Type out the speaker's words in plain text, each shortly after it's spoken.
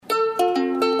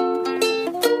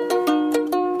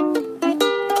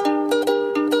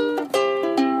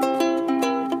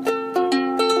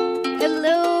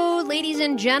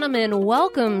gentlemen,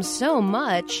 welcome so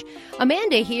much.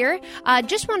 Amanda here.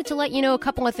 Just wanted to let you know a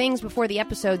couple of things before the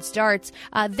episode starts.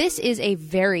 This is a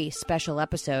very special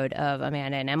episode of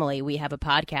Amanda and Emily. We have a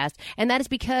podcast, and that is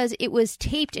because it was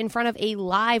taped in front of a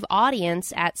live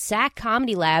audience at SAC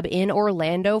Comedy Lab in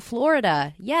Orlando,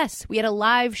 Florida. Yes, we had a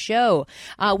live show.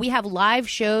 We have live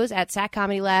shows at SAC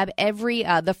Comedy Lab every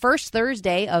the first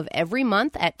Thursday of every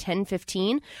month at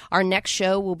 10:15. Our next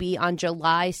show will be on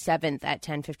July 7th at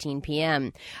 10:15 p.m.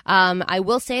 I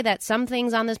will say that some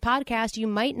things on this podcast you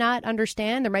might not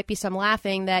understand. There might be some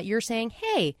laughing that you're saying,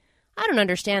 hey, I don't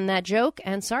understand that joke.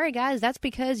 And sorry, guys, that's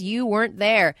because you weren't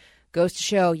there. Goes to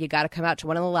show you got to come out to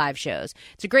one of the live shows.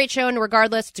 It's a great show, and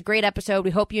regardless, it's a great episode.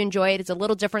 We hope you enjoy it. It's a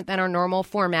little different than our normal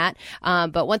format.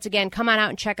 But once again, come on out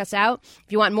and check us out.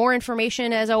 If you want more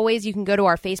information, as always, you can go to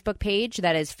our Facebook page.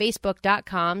 That is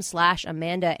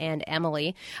facebook.com/Amanda and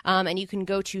Emily. And you can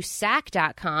go to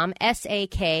SAC.com,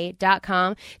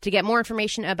 SAK.com, to get more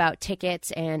information about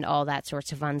tickets and all that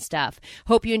sorts of fun stuff.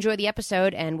 Hope you enjoy the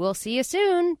episode, and we'll see you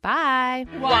soon. Bye.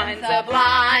 One's a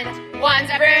blonde, one's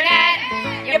a brunette.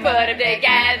 You put them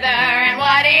together, and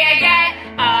what do you get?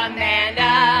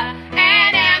 Amanda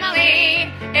and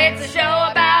Emily. It's a show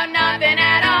about nothing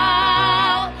at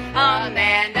all.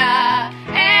 Amanda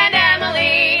and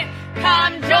Emily.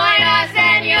 Come join us,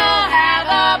 and you'll have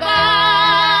a ball.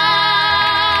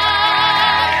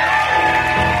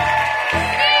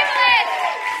 Seamless!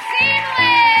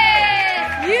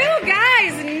 You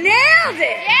guys nailed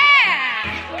it!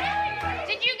 Yeah!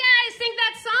 Did you guys think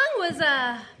that song was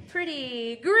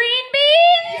pretty green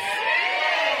beans?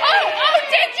 Oh,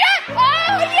 did ya?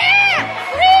 Oh,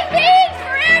 yeah! Green beans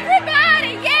for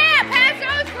everybody! Yeah, pass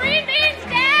those green beans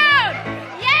down!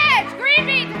 Yeah, it's green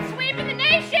beans. It's sweeping the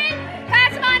nation.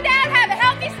 Pass them on down. Have a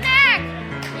healthy snack.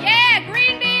 Yeah,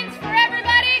 green beans for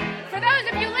everybody. For those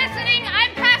of you listening,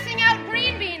 I'm passing out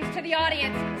green beans to the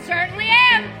audience. Certainly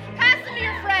am. Pass them to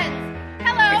your friends.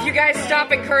 Hello. If you guys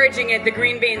stop encouraging it, the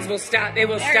green beans will stop. They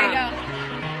will There stop. you go.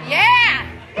 Yeah!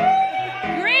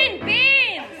 Green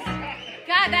beans!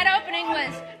 God, that opening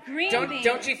was green beans.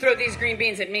 Don't you throw these green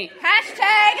beans at me.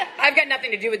 Hashtag I've got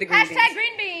nothing to do with the green beans. Hashtag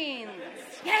green beans.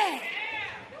 Yeah.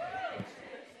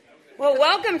 Well,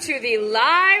 welcome to the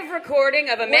live recording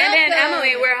of Amanda and Welcome.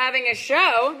 Emily. We're having a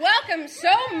show. Welcome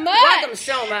so much. Welcome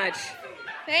so much.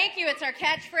 Thank you. It's our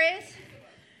catchphrase.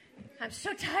 I'm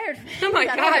so tired. Oh my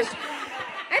gosh.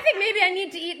 I think maybe I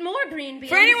need to eat more green beans.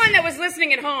 For anyone that was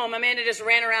listening at home, Amanda just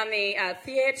ran around the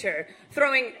theater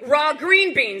throwing raw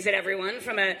green beans at everyone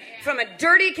from a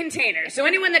dirty container. So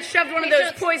anyone that shoved one of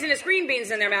those poisonous green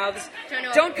beans in their mouths,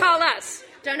 don't call us.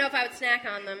 Don't know if I would snack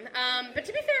on them. But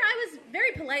to be fair, I was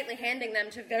very politely handing them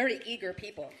to very eager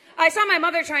people. I saw my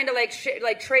mother trying to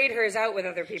trade hers out with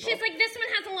other people. She's like, this one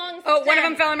has a long stem. Oh, one of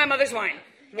them fell in my mother's wine.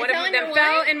 One of them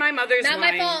fell in my mother's wine. Not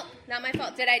my fault. Not my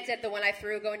fault. Did the one I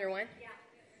threw go in your wine? Yeah.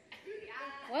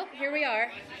 Well, here we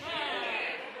are.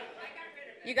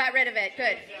 You got rid of it.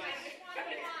 Good.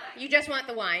 You just want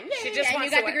the wine. She Yeah, just and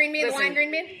wants you got the the green bean, the listen. wine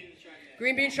green bean?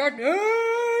 Green bean Chardonnay.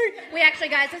 We actually,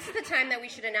 guys, this is the time that we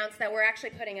should announce that we're actually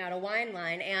putting out a wine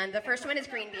line, and the first one is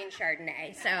green bean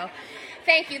Chardonnay. So,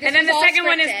 thank you. This And then was the all second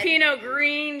one is scripted. Pinot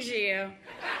Grigio.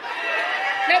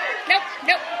 Nope.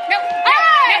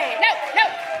 Hey!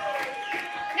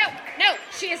 No,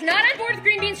 she is not on board with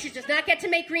green beans. She does not get to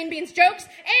make green beans jokes,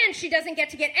 and she doesn't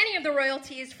get to get any of the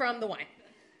royalties from the wine.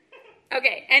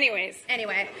 Okay, anyway.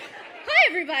 Hi,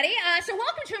 everybody. So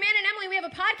welcome to Amanda and Emily. We have a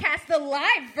podcast, the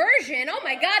live version. Oh,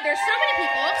 my God, there's so many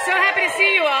people. So happy to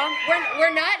see you all.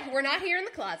 We're not here in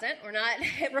the closet. We're not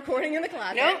recording in the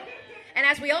closet. Nope. And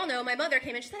as we all know, my mother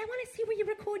came in. She said, I want to see where you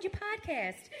record your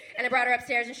podcast. And I brought her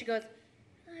upstairs, and she goes,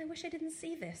 I wish I didn't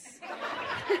see this.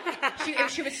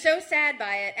 She was so sad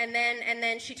by it, and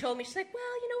then she told me, she's like,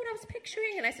 well, you know what I was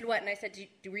picturing? And I said, what? And I said,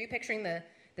 were you picturing the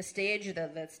stage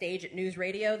at News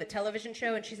Radio, the television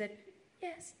show? And she said,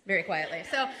 yes, very quietly.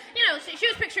 So, she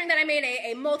was picturing that I made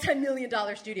a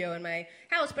multi-million-dollar studio in my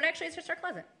house, but actually it's just our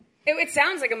closet. It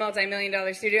sounds like a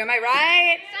multi-million-dollar studio. Am I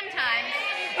right? Sometimes.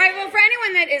 All right, well, for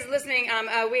anyone that is listening,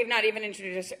 we have not even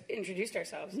introduced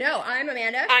ourselves. No, I'm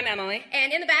Amanda. I'm Emily.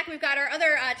 And in the back, we've got our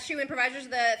other two improvisers,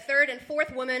 the third and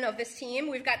fourth woman of this team.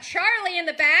 We've got Charlie in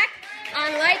the back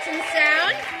on lights and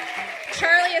sound.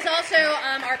 Charlie is also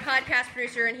our podcast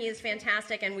producer, and he is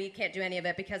fantastic, and we can't do any of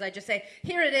it because I just say,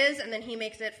 here it is, and then he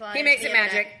makes it fly. He makes it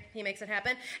magic. He makes it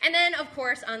happen. And then, of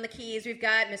course, on the keys, we've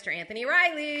got Mr. Anthony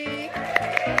Riley.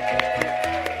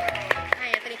 Hi,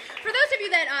 Anthony. For those of you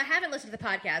that haven't listened to the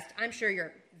podcast, I'm sure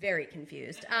you're very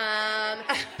confused.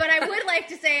 But I would like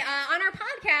to say on our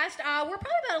podcast, we're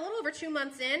probably about a little over 2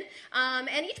 months in.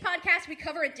 And each podcast, we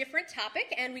cover a different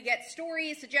topic, and we get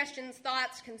stories, suggestions,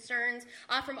 thoughts, concerns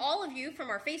from all of you, from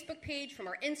our Facebook page, from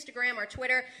our Instagram, our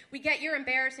Twitter. We get your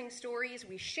embarrassing stories.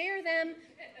 We share them.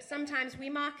 Sometimes we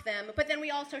mock them. But then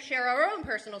we also share our own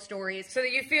personal stories. So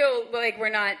that you feel like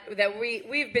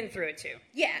we've been through it too.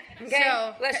 Yeah. Okay?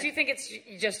 So, lest you think it's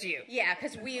just you. Yeah,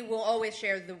 because we will always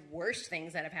share the worst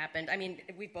things that have happened. I mean,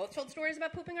 we've both told stories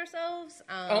about pooping ourselves.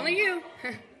 Only you.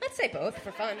 Let's say both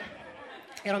for fun.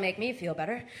 It'll make me feel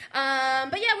better.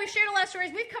 But yeah, we've shared a lot of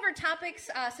stories. We've covered topics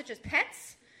such as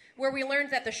pets, where we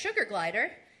learned that the sugar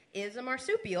glider is a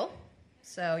marsupial.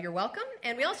 So you're welcome.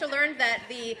 And we also learned that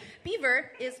the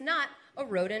beaver is not a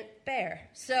rodent bear.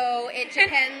 So it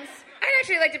depends. I'd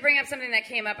actually like to bring up something that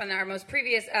came up on our most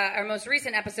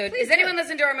recent episode. Please Has anyone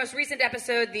listened to our most recent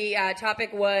episode? The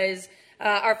topic was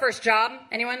our first job.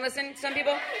 Anyone listen? Some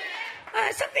people?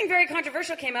 Something very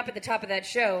controversial came up at the top of that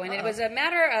show, and it was a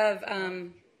matter of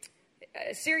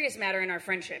a serious matter in our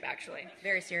friendship, actually.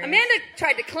 Very serious. Amanda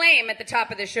tried to claim at the top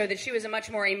of the show that she was a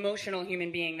much more emotional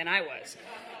human being than I was.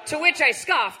 To which I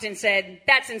scoffed and said,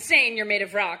 "That's insane, you're made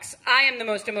of rocks. I am the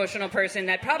most emotional person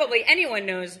that probably anyone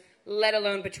knows, let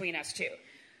alone between us two."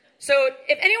 So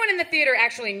if anyone in the theater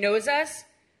actually knows us,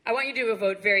 I want you to do a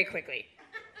vote very quickly.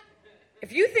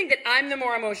 If you think that I'm the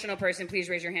more emotional person, please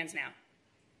raise your hands now.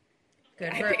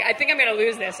 Good. I think I'm going to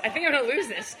lose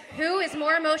this. Who is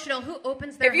more emotional? Who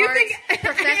opens their If you hearts, think,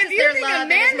 professes if you their think love,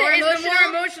 and Amanda is is the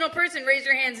more emotional person, raise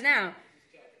your hands now.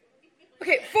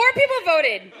 Okay, 4 people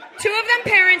voted. 2 of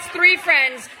them parents, 3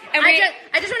 friends. And I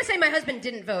just want to say my husband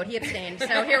didn't vote. He abstained.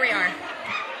 So here we are.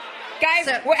 Guys,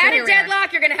 we're at a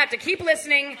deadlock. You're going to have to keep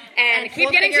listening and keep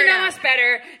we'll getting to figure it know out. us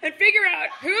better and figure out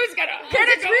who's going to... Because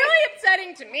it's really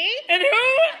upsetting to me. And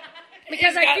who?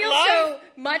 Because I got feel love? so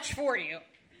much for you.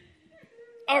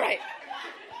 All right.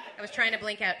 I was trying to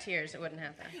blink out tears. It wouldn't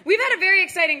happen. We've had a very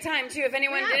exciting time, too. Did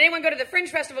anyone go to the Fringe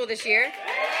Festival this year?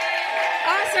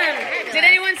 Awesome. Did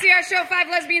anyone see our show, 5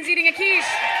 Lesbians Eating a Quiche?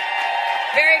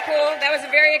 Very cool. That was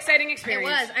a very exciting experience.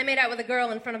 It was. I made out with a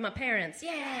girl in front of my parents.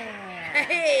 Yeah.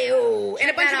 Hey-oh. And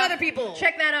a bunch of other people.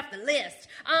 Check that off the list.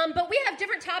 But we have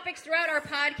different topics throughout our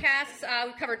podcasts.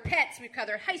 We've covered pets. We've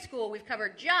covered high school. We've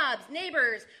covered jobs,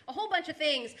 neighbors, a whole bunch of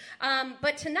things.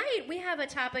 But tonight we have a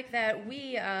topic that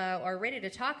we are ready to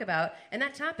talk about. And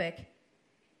that topic,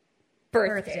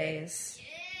 birthdays.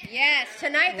 Yes,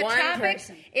 tonight the topic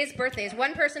is birthdays.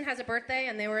 One person has a birthday,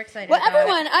 and they were excited about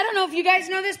everyone, it. I don't know if you guys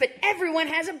know this, but everyone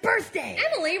has a birthday.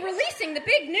 Emily, releasing the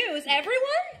big news.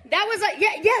 Everyone? That was like,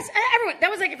 yes, everyone. That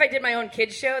was like if I did my own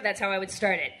kids show, that's how I would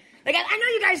start it. Like, I know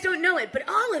you guys don't know it, but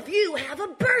all of you have a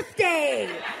birthday.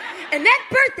 And that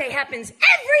birthday happens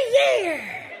every year.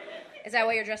 Is that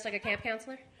why you're dressed like a camp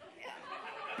counselor?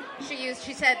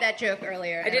 She said that joke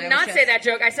earlier. I did not say that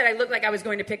joke. I said I looked like I was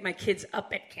going to pick my kids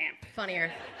up at camp.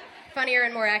 Funnier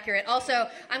and more accurate. Also,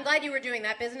 I'm glad you were doing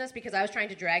that business because I was trying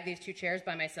to drag these 2 chairs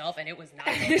by myself and it was not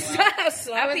going well. How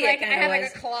sloppy I was like, it I had was.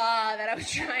 like a claw that I was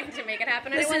trying to make it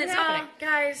happen. And Listen, it wasn't happening.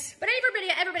 Guys. But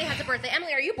everybody has a birthday.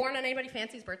 Emily, are you born on anybody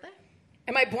fancy's birthday?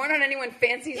 Am I born on anyone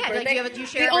fancy's birthday? Do you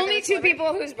share the a birthday only with 2 celebrity?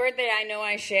 people whose birthday I know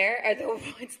I share are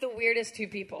it's the weirdest 2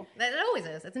 people. That it always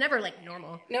is. It's never like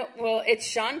normal. No, well, it's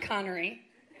Sean Connery.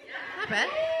 Not bad.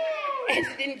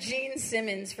 And Gene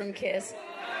Simmons from Kiss.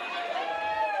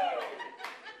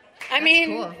 That's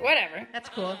cool. Whatever. That's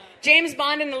cool. James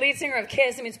Bond and the lead singer of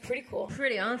Kiss. I mean, it's pretty cool.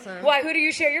 Pretty awesome. Why? Who do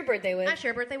you share your birthday with? I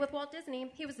share a birthday with Walt Disney.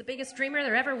 He was the biggest dreamer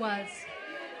there ever was.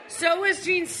 So was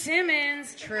Gene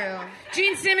Simmons. True.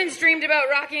 Gene Simmons dreamed about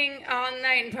rocking all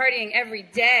night and partying every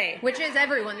day. Which is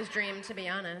everyone's dream, to be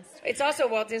honest. It's also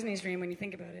Walt Disney's dream when you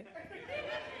think about it.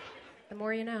 The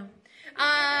more you know.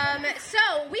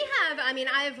 So we have,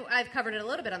 I've covered it a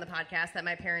little bit on the podcast that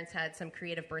my parents had some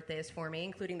creative birthdays for me,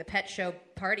 including the pet show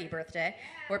party birthday,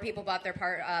 where people brought their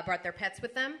pets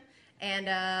with them.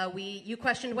 And you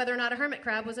questioned whether or not a hermit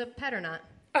crab was a pet or not.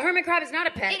 A hermit crab is not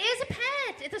a pet. It is a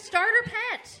pet. It's a starter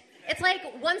pet. It's like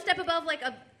one step above like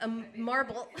a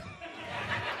marble.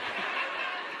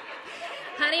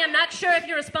 Honey, I'm not sure if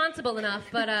you're responsible enough,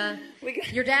 but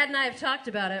your dad and I have talked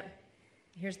about it.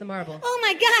 Here's the marble. Oh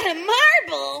my God, a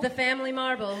marble! The family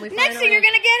marble. Next thing you're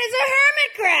going to get is a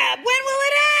hermit crab. When will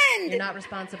it end? You're not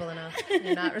responsible enough.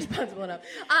 You're not responsible enough.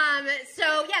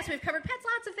 So, yes, we've covered pets,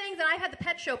 lots of things, and I had the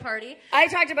pet show party. I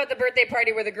talked about the birthday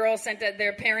party where the girls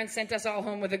their parents sent us all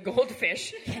home with a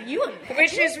goldfish. Can you imagine?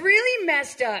 Which is really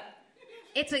messed up.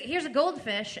 here's a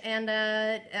goldfish, and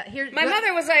here's... My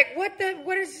mother was like,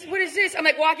 what is this? I'm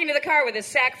like walking to the car with a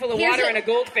sack full of water and a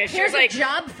goldfish. Here's like, a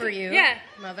job for you, yeah,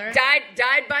 mother.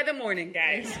 Died by the morning,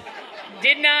 guys.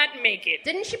 Did not make it.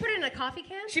 Didn't she put it in a coffee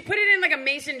can? She put it in like a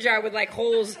mason jar with like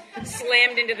holes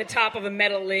slammed into the top of a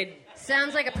metal lid.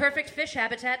 Sounds like a perfect fish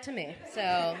habitat to me.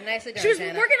 So, nicely done, She was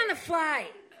Janet. working on the fly.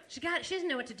 She doesn't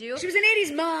know what to do. She was an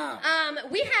 80s mom.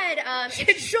 We had... she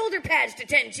had shoulder pads to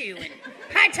tend to and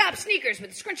high-top sneakers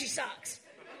with scrunchy socks.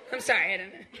 I'm sorry, I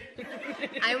don't know.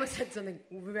 I almost said something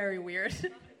very weird.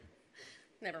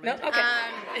 Never mind. No? Okay.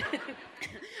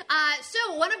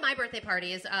 So one of my birthday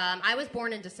parties, I was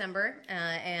born in December,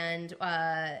 and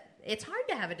it's hard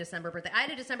to have a December birthday. I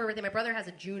had a December birthday. My brother has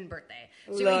a June birthday.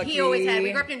 So he always had...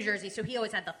 We grew up in New Jersey, so he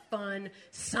always had the fun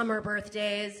summer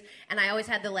birthdays, and I always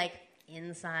had the,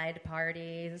 inside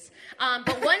parties.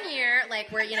 But one year,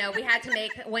 where, we had to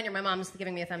make... One year, my mom's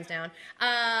giving me a thumbs down.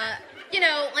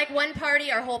 One party,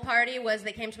 our whole party was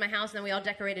they came to my house, and then we all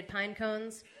decorated pine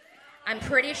cones. I'm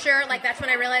pretty sure, that's when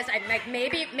I realized,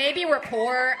 maybe we're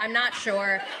poor. I'm not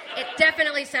sure. It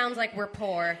definitely sounds like we're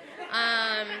poor.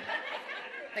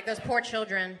 Like those poor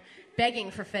children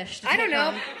begging for fish to take I don't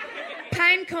know. home.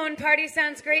 Pine cone party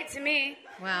sounds great to me.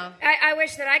 Wow. I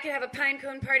wish that I could have a pine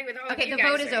cone party with all of you guys. Okay, the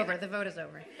vote is over. The vote is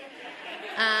over.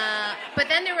 But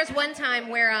then there was one time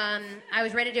where I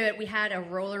was ready to do it. We had a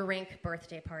roller rink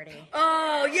birthday party.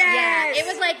 Oh, yes! Yeah, it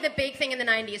was like the big thing in the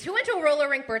 90s. Who went to a roller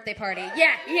rink birthday party?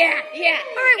 Yeah. All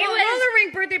right, well, roller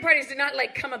rink birthday parties did not,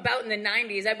 come about in the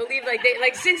 90s. I believe,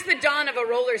 since the dawn of a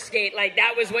roller skate,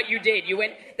 that was what you did.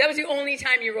 That was the only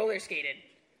time you roller skated.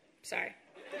 Sorry.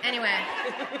 Anyway,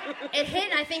 it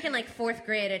hit, I think in 4th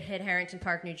grade, it hit Harrington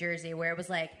Park, New Jersey, where it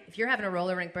was if you're having a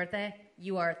roller rink birthday,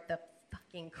 you are the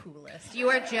fucking coolest. You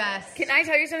are just... Can I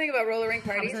tell you something about roller rink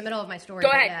parties? I was in the middle of my story. Go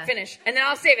ahead, yeah. finish. And then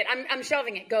I'll save it. I'm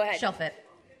shelving it. Go ahead. Shelf it.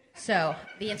 So,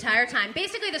 the entire time,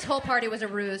 basically this whole party was a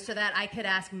ruse so that I could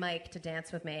ask Mike to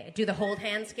dance with me, do the hold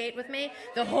hand skate with me.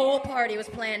 The whole party was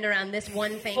planned around this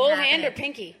one thing Full happening. hand or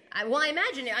pinky? I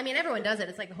imagine it. I mean, everyone does it.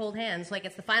 It's like hold hands.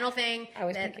 It's the final thing. I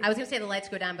was going to say the lights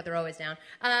go down, but they're always down.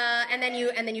 And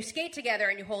then you skate together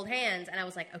and you hold hands. And I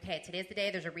was like, okay, today's the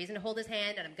day. There's a reason to hold his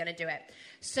hand, and I'm going to do it.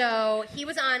 So he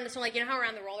was on. So you know how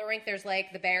around the roller rink there's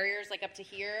the barriers up to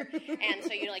here, and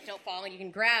so you don't fall and you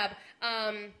can grab.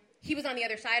 He was on the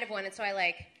other side of one, and so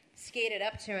I skated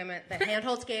up to him at the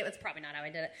handhold skate. That's probably not how I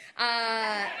did it.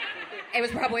 It was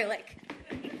probably and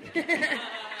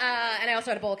I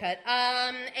also had a bowl cut.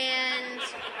 And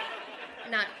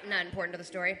not important to the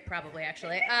story, probably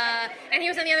actually. And he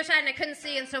was on the other side, and I couldn't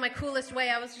see, and so my coolest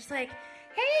way, I was just like,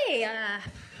 "Hey, you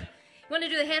want to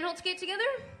do the handhold skate together?"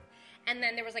 And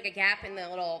then there was a gap in the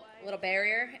little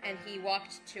barrier, and he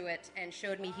walked to it and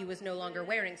showed me he was no longer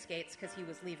wearing skates because he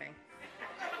was leaving.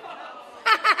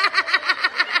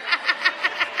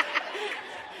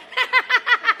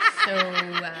 So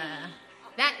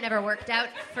that never worked out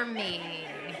for me.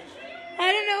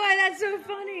 I don't know why that's so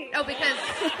funny. Oh, because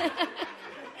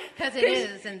it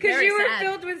is, and very sad. Because you were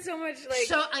filled with so much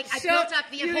I built up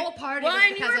the whole party was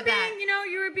because of that.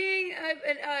 You were being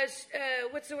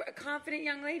what's the word? A confident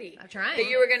young lady. I'm trying. That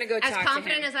you were going to go talk to him. As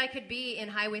confident as I could be in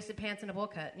high-waisted pants and a bowl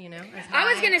cut, I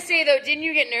was going to say, though, didn't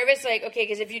you get nervous?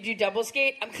 Because if you do double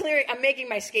skate, I'm making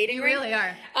my skating You ring. really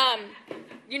are.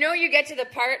 You get to the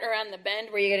part around the bend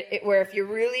where if you're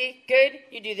really good,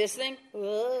 you do this thing.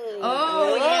 Whoa.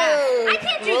 Oh, yeah. I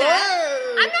can't do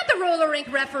that. I'm not the roller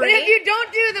rink referee. But if you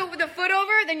don't do the foot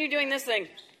over, then you're doing this thing.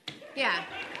 Yeah.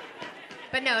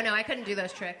 But no, I couldn't do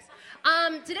those tricks.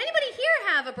 Did anybody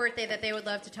here have a birthday that they would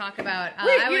love to talk about?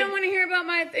 Wait, you don't want to hear about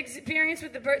my experience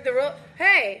with the roll?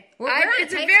 Hey, we're on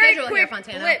it's a tight a very schedule quick here,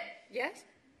 Fontana. blip. Yes?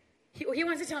 He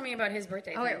wants to tell me about his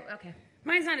birthday. Oh, thing. okay.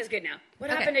 Mine's not as good now. What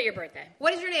happened at your birthday?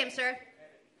 What is your name, sir?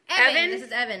 Evan? This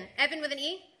is Evan. Evan with an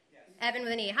E? Yes. Evan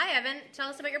with an E. Hi, Evan. Tell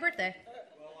us about your birthday.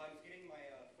 Well, I was getting my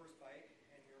first bike,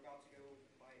 and we were about to go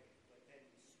buy it, but then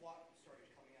SWAT started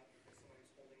coming out because someone was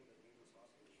holding the neighbor's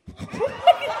hostage.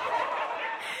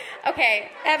 Okay,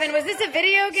 Evan, was this a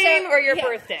video game or your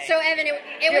birthday? So, Evan,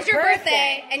 it was your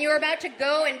birthday, and you were about to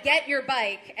go and get your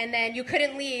bike, and then you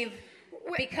couldn't leave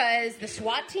because the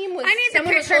SWAT team was... I need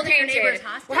someone the was picture holding your painted. neighbor's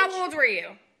hostage. How old were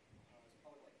you?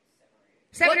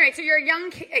 7 or 8. So you're a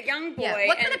young boy. Yeah.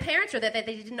 What kind of parents are that they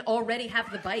didn't already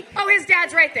have the bike? Oh, his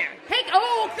dad's right there. Hey,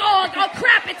 oh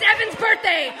crap, it's Evan's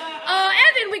birthday.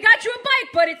 Evan, we got you a bike,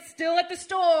 but it's still at the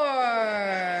store.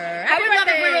 I would love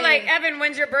if we were like, Evan,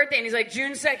 when's your birthday? And he's like,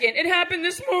 June 2nd. It happened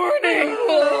this morning.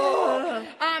 Okay,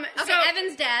 so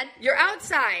Evan's dad. You're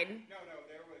outside. No,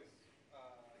 there was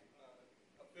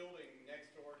a building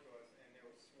next door to us, and there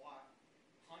was SWAT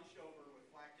hunched over with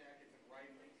flak jackets and rifles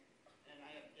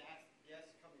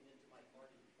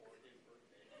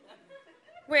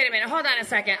Wait a minute. Hold on a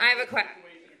second. I have a question.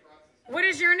 What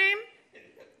is your name?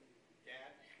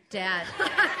 Dad.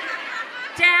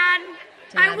 Dad,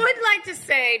 I would like to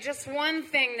say just one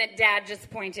thing that Dad just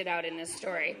pointed out in this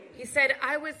story. He said,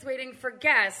 I was waiting for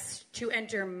guests to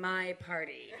enter my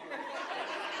party.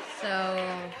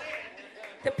 So,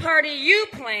 The party you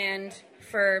planned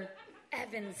for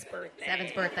Evan's birthday. it's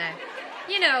Evan's birthday.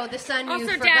 You know, the son you Also,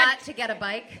 forgot Dad- to get a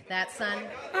bike. That son.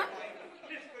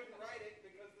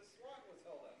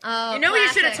 You know what you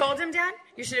should have told him, Dad?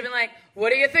 You should have been like,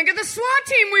 what do you think of the SWAT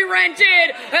team we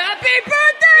rented? Happy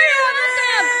birthday,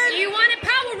 Evan! You wanted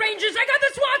Power Rangers? I got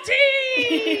the SWAT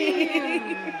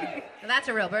team. Well, that's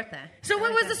a real birthday. So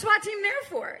what was the SWAT team there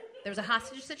for? There was a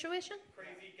hostage situation?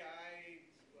 Crazy guy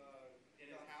in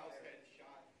his house had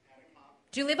shot at a cop.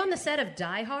 Do you live on the set of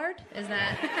Die Hard? Is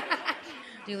that...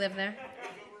 Do you live there?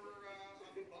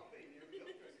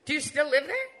 Do you still live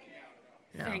there?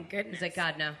 No. Thank goodness. He's like,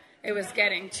 God, no. It was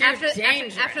getting too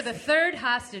dangerous. After the third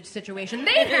hostage situation,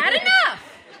 they've had enough.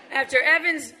 After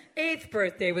Evan's 8th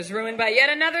birthday was ruined by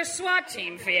yet another SWAT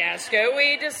team fiasco,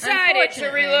 we decided to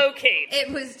Unfortunately, relocate.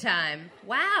 It was time.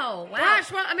 Wow.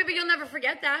 Gosh, well, I mean, but you'll never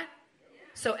forget that.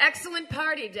 So excellent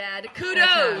party, Dad. Great job.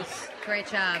 Kudos. Great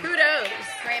job. Kudos.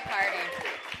 Great party.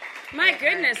 My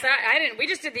goodness, I didn't. We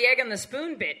just did the egg on the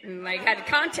spoon bit and like had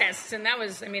contests, and that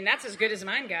was. I mean, that's as good as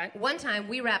mine got. One time,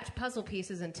 we wrapped puzzle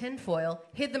pieces in tinfoil,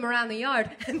 hid them around the yard,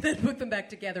 and then put them back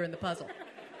together in the puzzle.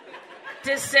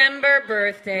 December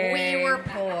birthday. We were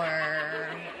poor.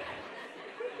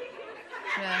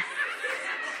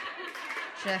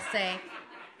 Just say.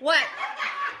 What?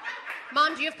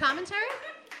 Mom, do you have commentary?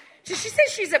 Did she say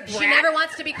she's a brat? She never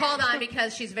wants to be called on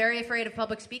because she's very afraid of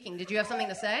public speaking. Did you have something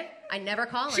to say? I never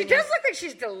call on She you. does look like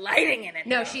she's delighting in it.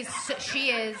 No, she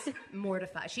is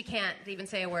mortified. She can't even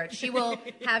say a word. She will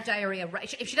have diarrhea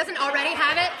right. If she doesn't already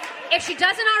have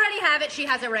it, she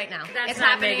has it right now. That's it's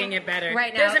not happening making it better.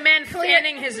 Right now. There's a man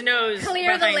fanning his nose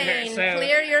Clear the behind lane. her. So.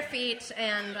 Clear your feet,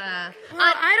 and Well,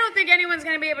 I don't think anyone's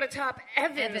going to be able to top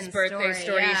Evan's birthday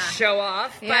story yeah. show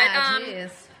off. yeah,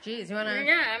 but jeez, you wanna?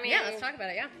 Yeah, I mean, yeah, let's talk about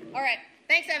it. Yeah. All right.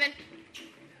 Thanks, Evan.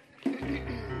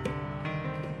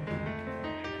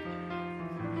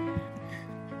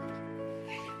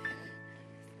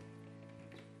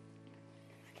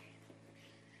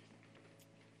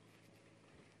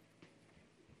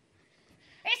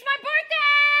 It's my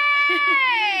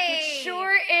birthday! It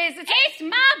sure is. It's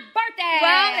my birthday!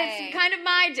 Well, it's kind of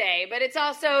my day, but it's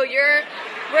also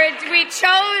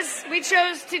we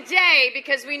chose today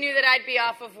because we knew that I'd be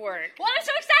off of work. Well, I'm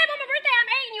so excited about my birthday. I'm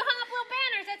 8 and you hung up little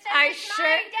banners that said it's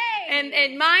my day.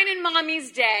 And mine and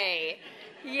Mommy's day.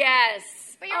 Yes.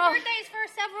 But your birthday's for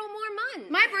several more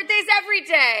months. My birthday's every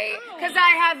day because I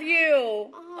have you.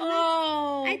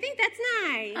 I think that's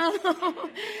nice. Oh.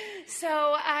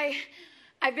 So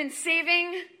I've been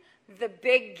saving the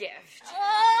big gift.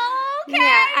 Okay.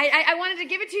 Yeah, I wanted to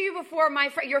give it to you before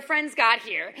your friends got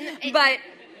here, but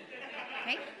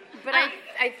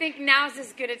I think now's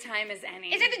as good a time as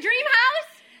any. Is it the dream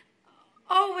house?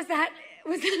 Oh, was that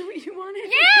what you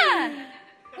wanted? Yeah.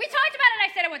 We talked about it. I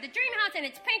said I want the dream house, and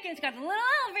it's pink, and it's got the little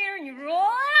elevator, and you roll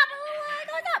it up, and it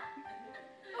goes up.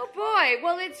 Oh boy.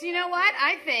 Well, it's you know what?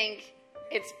 I think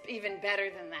it's even better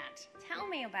than that. Tell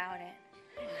me about it.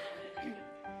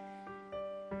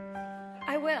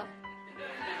 I will.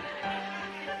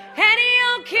 Any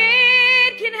old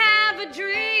kid can have a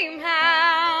dream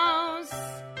house.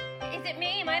 Is it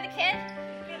me? Am I the kid?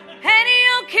 Any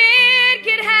old kid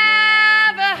can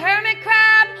have a hermit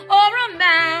crab or a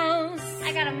mouse.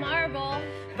 I got a marble.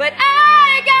 But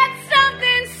I got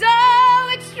something so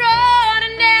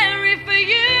extraordinary for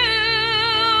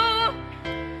you.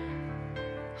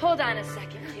 Hold on a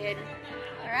second, kid.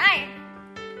 All right.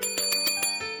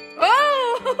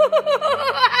 Oh!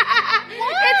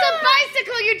 It's a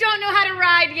bicycle you don't know how to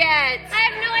ride yet. I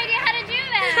have no idea how to do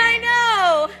that. I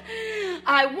know.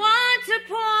 I want to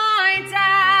point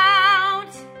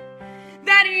out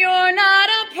that you're not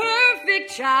a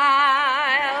perfect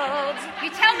child. You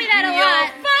tell me that a You'll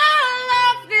lot. fall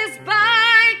off this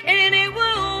bike and it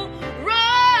will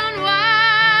run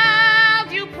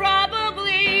wild. You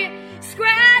probably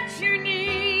scratch your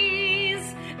knees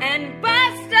and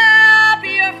bust up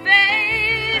your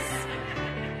face.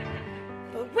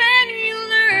 But when you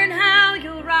learn how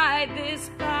you'll ride this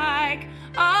bike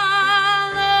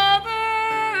all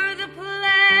over the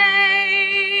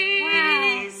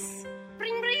place.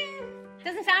 Bring, bring.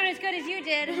 Doesn't sound as good as you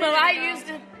did. Well, I used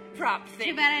a prop thing.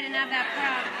 Too bad I didn't have that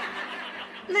prop.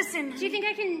 Listen. Do you think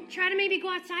I can try to maybe go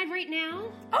outside right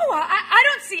now? Oh, I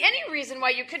don't see any reason why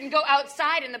you couldn't go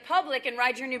outside in the public and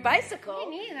ride your new bicycle.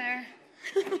 Me neither.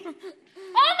 Oh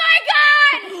my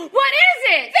God! What is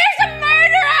it? There's a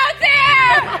murder out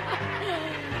there!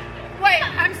 Wait,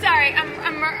 I'm sorry. A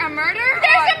murder?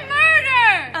 There's a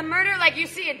murder! A murder like you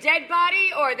see a dead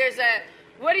body, or there's a...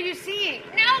 What are you seeing?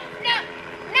 No.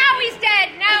 Now he's dead.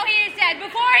 Now he is dead.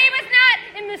 Before he was not.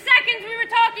 In the seconds we were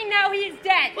talking, now he is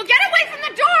dead. Well, get away from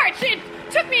the door! It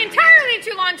took me entirely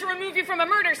too long to remove you from a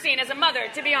murder scene as a mother,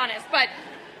 to be honest, but...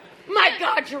 My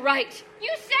God, you're right. You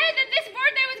said that this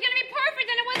birthday was going to be perfect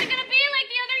and it wasn't going to be like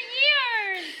the other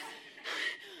years.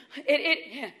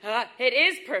 It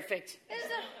is perfect.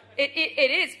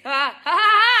 It is. Ha ha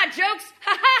ha! Jokes!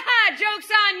 Ha ha ha! Jokes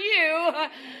on you.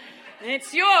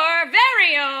 It's your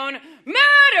very own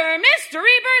murder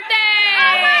mystery birthday.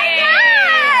 Oh my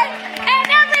God! And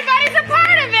everybody's a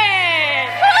part of it.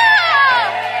 Cool!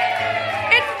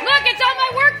 It's all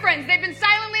my work friends. They've been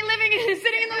silently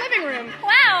sitting in the living room.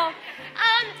 Wow.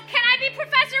 Can I be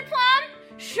Professor Plum?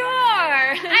 Sure.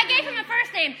 I gave him a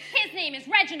first name. His name is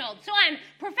Reginald, so I'm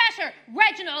Professor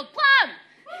Reginald Plum.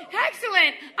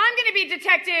 Excellent. I'm going to be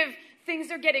Detective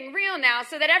Things Are Getting Real Now,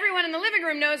 so that everyone in the living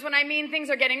room knows when I mean things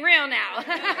are getting real now. All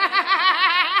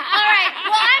right.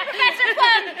 Well, I'm Professor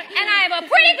Plum, and I have a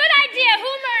pretty good idea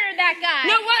who murdered that guy.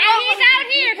 No, what? And he's out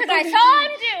here because I saw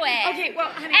him do it. Okay,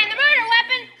 well, honey. And the murder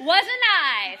weapon was a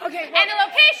knife. Okay, well- And the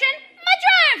location, my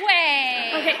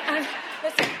driveway. Okay,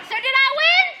 listen. So did I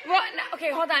win? Well, no,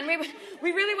 okay, hold on. We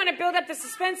really want to build up the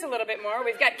suspense a little bit more.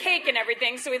 We've got cake and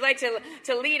everything, so we'd like to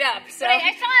lead up. So But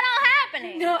I saw it all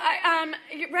happening. no,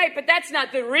 you're right, but that's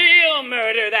not the real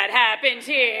murder that happened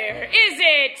here, is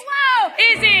it? Whoa!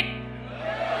 Is it?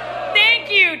 Thank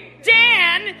you,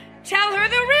 Dan. Tell her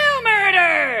the real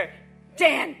murder.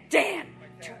 Dan.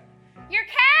 Your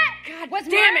cat God was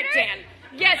damn murdered? it, Dan.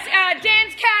 Yes,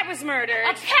 Dan's cat was murdered.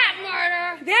 A cat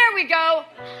murder? There we go.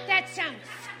 That sounds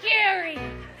scary.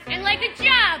 And like a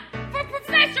job for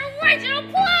Professor Reginald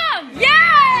Plum.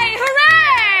 Yay!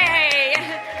 Hooray!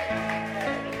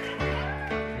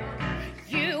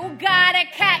 You got a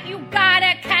cat, you got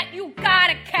a cat, you got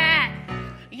a cat.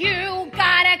 You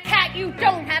got a cat, you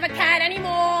don't have a cat anymore.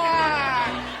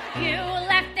 You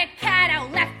left the cat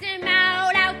out, left him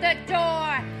out the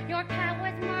door. Your cat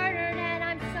was murdered and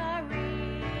I'm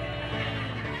sorry.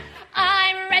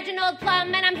 I'm Reginald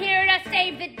Plum and I'm here to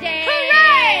save the day.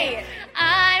 Hooray!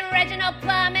 I'm Reginald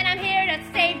Plum and I'm here to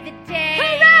save the day.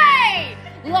 Hooray!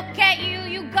 Look at you,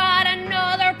 you got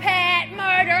another pet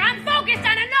murder. I'm focused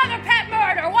on another pet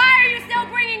murder. Why are you still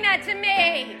bringing that to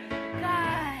me?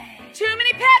 God. Too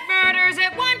many pet murders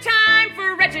at one time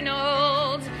for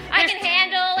Reginald. I can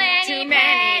handle any too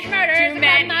many, pet murders too that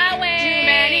many, come my way. too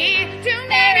many, too There's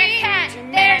many, a cat,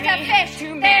 too there's many, a fish,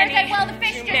 too there's many, a, well, the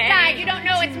fish too just many, died. You don't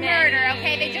know too it's murder,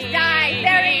 okay? They just died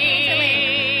very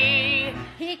easily.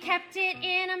 He kept it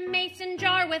in a mason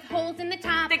jar with holes in the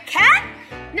top. The cat?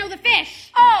 No, the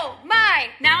fish. Oh, my.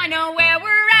 Now I know where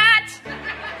we're at.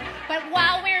 But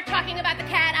while we're talking about the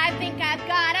cat, I think I've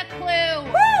got a clue.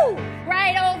 Woo!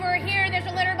 Right over here, there's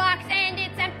a litter box and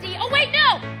it's empty. Oh, wait,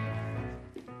 no!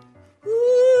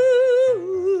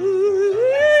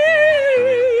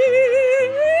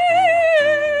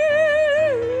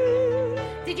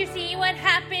 Did you see what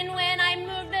happened when I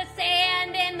moved the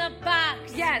sand in the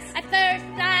box? Yes. At first,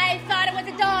 I thought it was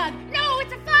a dog. No,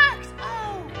 it's a fox.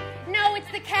 Oh, no,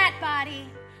 it's the cat body.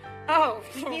 Oh,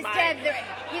 He's my. dead.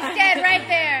 He's dead right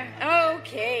there.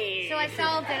 Okay. So I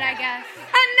solved it, I guess.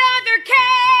 Another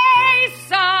case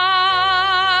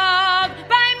solved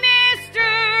by Mr.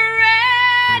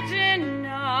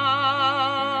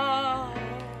 Reginald.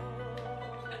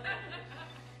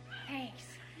 Thanks.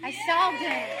 I solved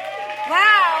it.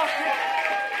 Wow.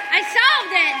 I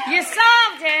solved it. You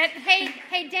solved it.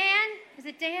 Hey, Dan. Is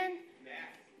it Dan?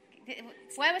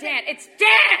 What was Dan. it? It's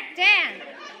Dan.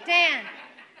 Dan.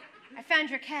 I found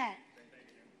your cat.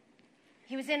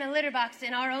 He was in a litter box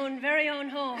in our very own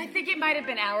home. I think it might have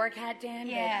been our cat, Dan.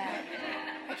 but Yeah.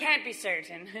 I can't be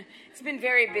certain. It's been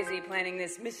very busy planning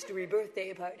this mystery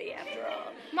birthday party, after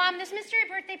all. Mom, this mystery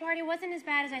birthday party wasn't as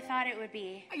bad as I thought it would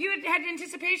be. You had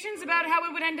anticipations about how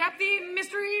it would end up, the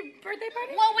mystery birthday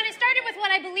party? Well, when it started with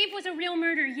what I believe was a real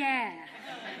murder, yeah.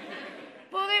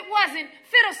 Well, it wasn't.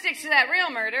 Fiddlesticks to that real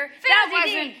murder.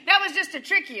 Fiddle-dee-dee. That was just to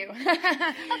trick you.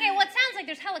 Okay, well, it sounds like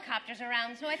there's helicopters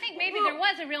around, so I think maybe there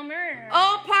was a real murder.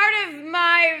 All part of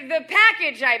the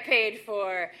package I paid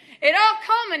for. It all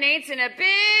culminates in a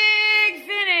big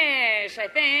finish, I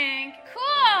think.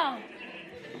 Cool.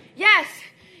 Yes.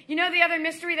 You know the other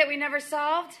mystery that we never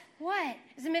solved? What?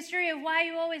 Is the mystery of why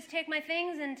you always take my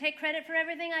things and take credit for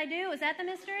everything I do? Is that the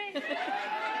mystery?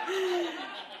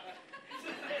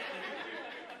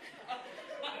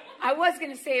 I was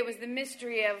going to say it was the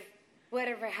mystery of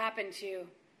whatever happened to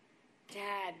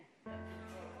Dad?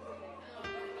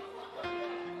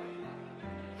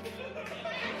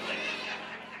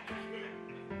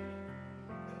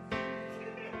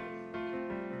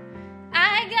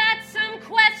 I got some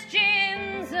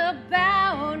questions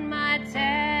about my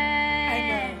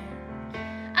dad.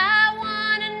 I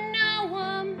wanna know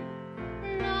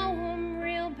him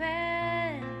real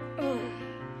bad.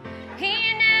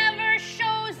 He never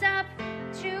shows up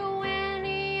to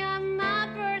any of my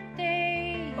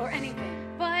birthdays Or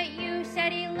anything. but you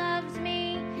said he loves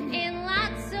me in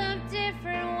lots of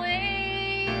different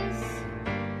ways.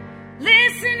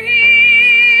 Listen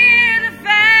here, the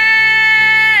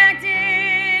fact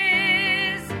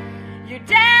is, your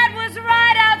dad was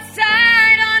right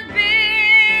outside on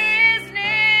business,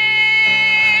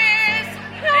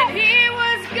 and he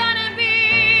was gonna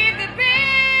be the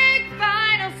big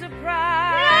final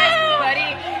surprise, but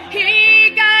he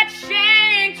got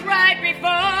shanked right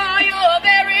before your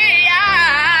very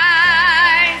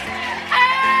eyes.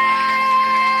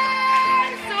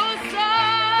 I'm so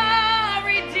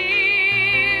sorry,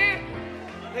 dear,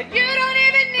 but you don't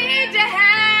even need to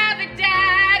have a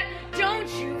dad, don't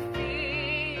you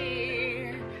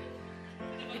fear,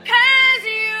 because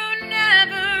you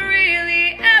never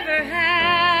really ever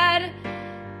had.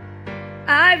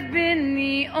 I've been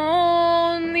the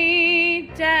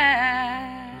only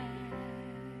dad.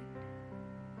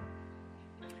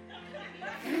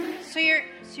 So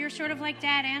you're sort of like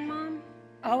Dad and Mom?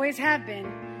 Always have been,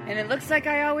 and it looks like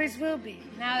I always will be.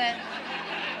 Now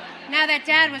that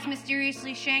Dad was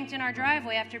mysteriously shanked in our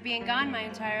driveway after being gone my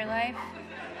entire life.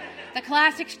 The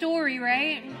classic story,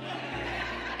 right?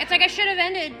 It's like I should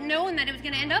have known that it was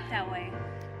going to end up that way.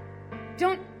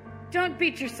 Don't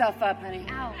beat yourself up, honey.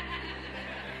 Ow.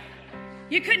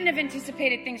 You couldn't have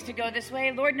anticipated things to go this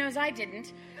way. Lord knows I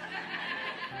didn't.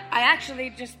 I actually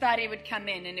just thought he would come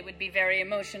in and it would be very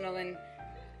emotional and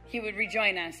he would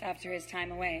rejoin us after his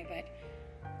time away, but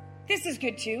this is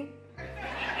good too.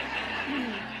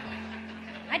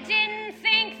 I didn't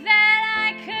think that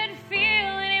I could feel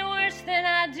any worse than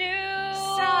I do.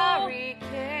 Sorry,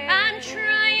 kid. I'm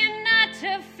trying not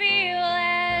to feel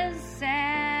as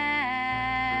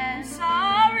sad.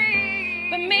 sorry.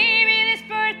 But maybe this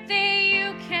birthday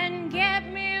you can get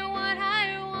me what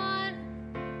I want.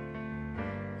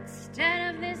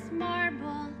 Instead of this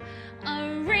marble,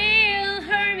 a real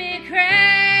hermit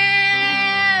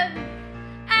crab.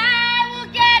 I will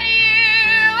get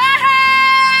you a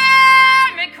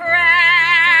hermit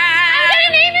crab. I'm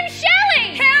gonna name him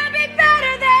Shelly. He'll be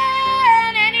better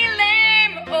than any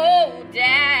lame old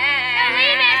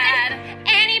dad.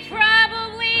 And he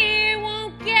probably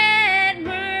won't get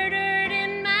murdered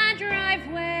in my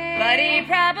driveway. But he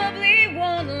probably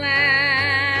won't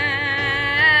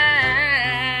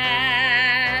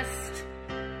last.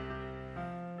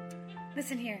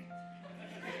 Listen here.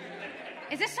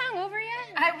 Is this song over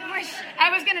yet? I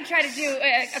was gonna try to do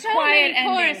a So quiet many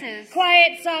ending. choruses.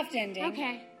 Quiet, soft ending.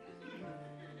 Okay.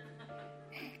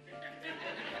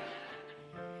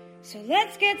 So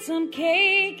let's get some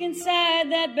cake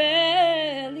inside that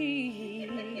belly.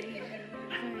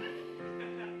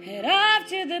 Head off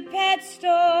to the pet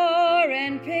store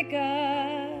and pick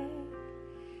up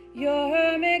your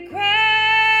hermit crab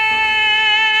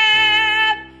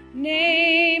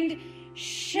named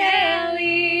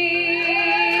Shelly.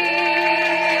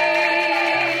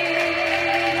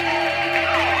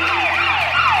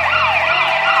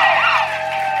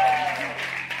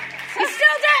 He's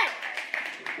still dead.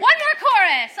 One more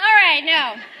chorus. All right,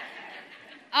 now.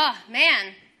 Oh,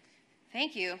 man.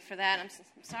 Thank you for that. I'm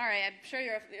sorry. I'm sure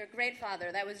you're a great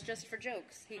father. That was just for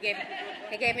jokes. He gave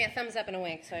me a thumbs up and a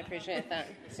wink, so I appreciate that.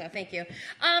 So thank you.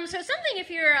 So something, if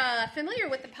you're familiar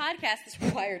with the podcast, this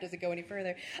wire doesn't go any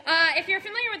further. If you're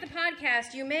familiar with the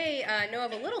podcast, you may know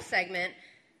of a little segment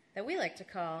that we like to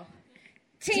call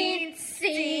Teen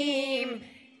Steam.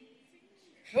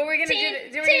 What we're gonna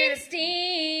do? Teen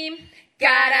Steam.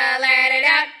 Gotta let it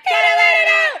out. Gotta let it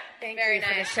out. Thank Very you for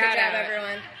the nice. shout Good job, out.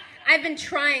 everyone. I've been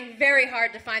trying very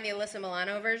hard to find the Alyssa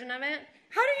Milano version of it.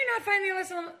 How do you not find the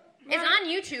Alyssa? It's on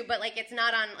YouTube, but it's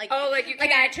not on You like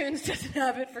can't. iTunes doesn't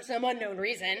have it for some unknown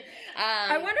reason.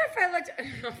 I wonder if I looked.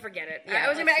 Oh, forget it. Yeah, I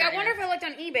was. let's I not wonder even. if I looked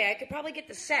on eBay. I could probably get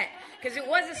the set because it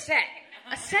was a set.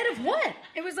 A set of what?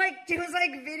 It was like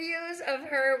videos of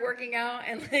her working out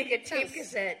and like a tape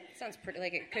cassette. Sounds pretty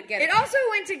like it could get. It also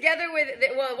went together with.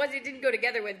 Well, it didn't go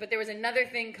together with, but there was another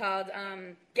thing called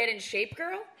Get in Shape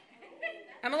Girl.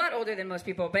 I'm a lot older than most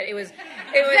people, but it was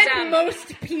most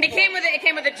people. It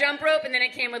came with a jump rope, and then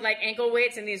it came with like ankle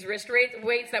weights and these wrist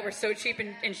weights that were so cheap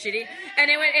and shitty. And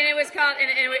it went,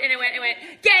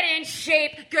 get in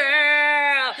shape,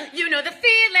 girl. You know the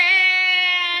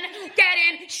feeling. Get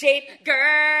in shape,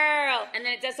 girl. And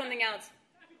then it does something else.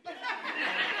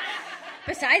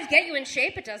 Besides get you in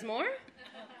shape, it does more?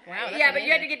 Wow. Yeah, but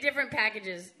you had to get different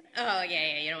packages. Oh,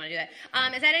 yeah, you don't want to do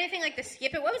that. Is that anything like the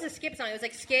Skip It? What was the Skip song? It was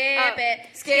like, skip it.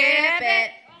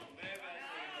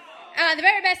 The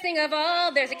very best thing of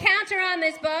all, there's a counter on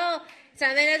this ball.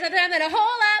 Something a whole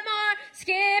lot more.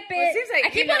 Skip it. Well, it seems like I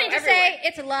keep wanting to say,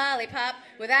 it's a lollipop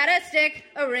without a stick,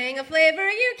 a ring of flavor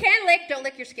you can lick. Don't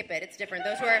lick your Skip It. It's different.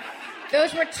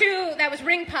 Those were two. That was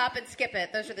Ring Pop and Skip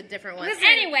It. Those are the different ones. Listen,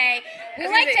 anyway, we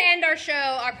like to end our show,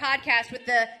 our podcast, with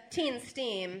the teen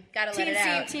steam. Gotta let it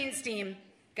out. Teen steam.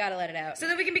 Gotta let it out. So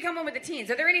that we can become one with the teens.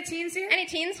 Are there any teens here? Any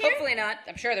teens here? Hopefully not.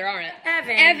 I'm sure there aren't.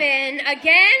 Evan,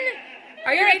 again?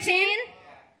 Are you You're 18?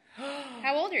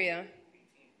 How old are you?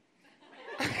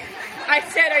 I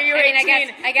said, are you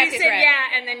 18? I guess you said, right.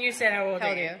 yeah, and then you said, how old How are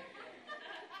old are you?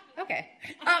 you? Okay.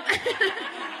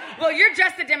 Well, you're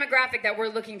just the demographic that we're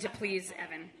looking to please,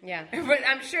 Evan. Yeah. But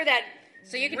I'm sure that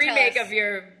So you can remake tell us of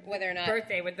your whether or not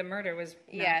birthday with the murder was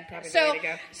probably the So way to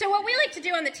go. so what we like to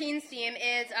do on the teens team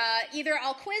is either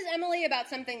I'll quiz Emily about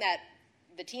something that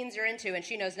the teens are into and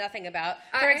she knows nothing about.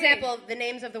 For example, the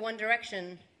names of the One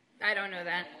Direction. I don't know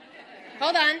that.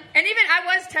 Hold on. And even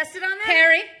I was tested on that.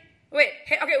 Harry. Wait.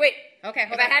 Wait. Okay,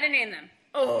 hold if on. I had to name them.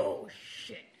 Oh,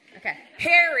 shit. Okay.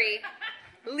 Harry,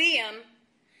 Liam,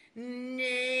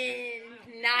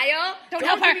 Niall. Don't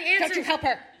help give her. me answers. Don't you help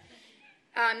her.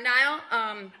 Niall.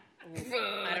 I don't This know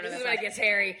is that when I song. guess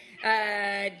Harry.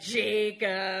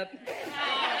 Jacob.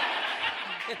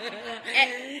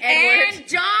 Edward. And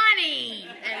Johnny.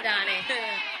 And Donnie.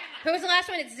 Who was the last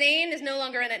one? It's Zayn is no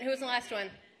longer in it. Who was the last one?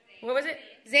 What was it?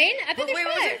 Zayn? I thought Wait, there's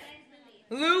what was five. it?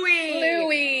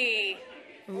 Louis.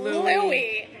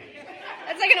 Louis.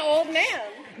 That's like an old man.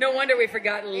 No wonder we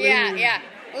forgot Louis. Yeah.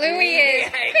 Louis is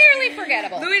fairly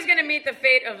forgettable. Louis is gonna meet the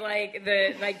fate of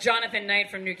like Jonathan Knight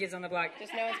from New Kids on the Block.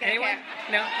 Just no one's gonna Anyone? care.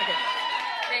 No? Okay.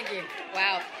 Thank you.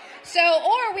 Wow. So,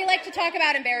 or we like to talk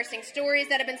about embarrassing stories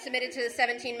that have been submitted to the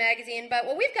 17 magazine, but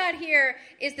what we've got here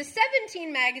is the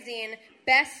 17 magazine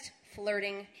Best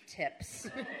Flirting Tips.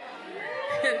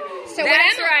 That's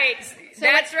right.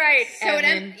 That's right. So what,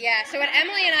 Evan. so what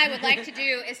Emily and I would like to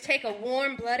do is take a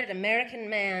warm-blooded American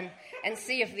man and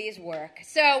see if these work.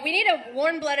 So we need a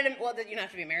warm-blooded, well, you don't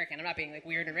have to be American. I'm not being like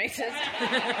weird and racist.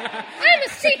 I'm a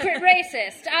secret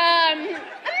racist.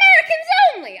 Americans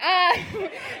only.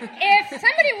 If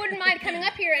somebody wouldn't mind coming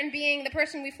up here and being the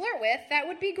person we flirt with, that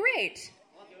would be great.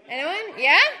 Anyone?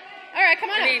 Yeah? All right, come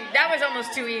on up. I mean, that was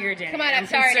almost too eager, Danny. Come on up. I'm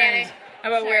Sorry, concerned Danny.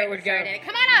 about where it would go. Sorry, Danny.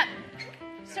 Come on up.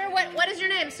 Sir, what is your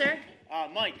name, sir?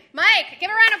 Mike. Mike. Give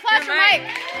a round of applause for Mike.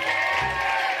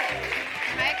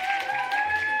 Mike.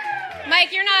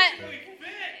 Mike, you're not...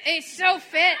 He's so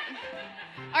fit.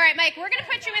 All right, Mike, we're going to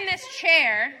put you in this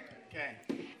chair. Okay.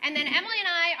 And then Emily and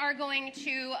I are going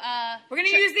to... We're going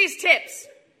to use these tips.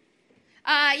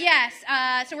 Yes.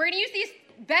 So we're going to use these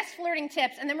best flirting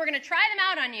tips, and then we're going to try them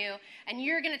out on you, and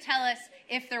you're going to tell us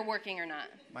if they're working or not.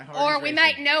 My heart or is we racing.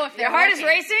 might know if they're Your heart working. is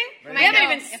racing? We We might haven't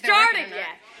know even if they're working started or not.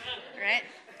 yet. Right?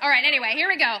 All right, anyway, here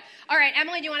we go. All right,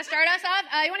 Emily, do you want to start us off?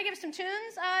 You want to give us some tunes,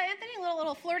 Anthony? A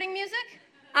little flirting music?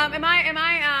 Am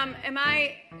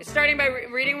I starting by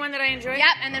reading one that I enjoy? Yep,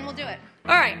 and then we'll do it.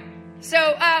 All right.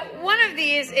 So one of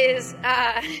these is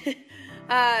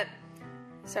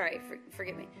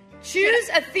forgive me. Choose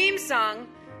a theme song,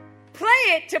 play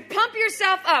it to pump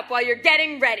yourself up while you're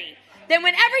getting ready. Then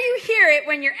whenever you hear it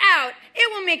when you're out,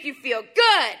 it will make you feel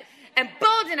good and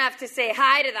bold enough to say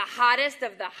hi to the hottest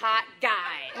of the hot guys.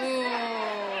 Ooh.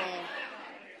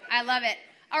 I love it.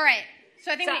 All right.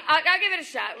 So I think So I'll give it a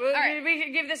shot. All right. We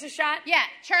should give this a shot. yeah.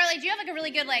 Charlie, do you have like a really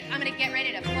good, I'm going to get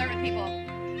ready to flirt with people?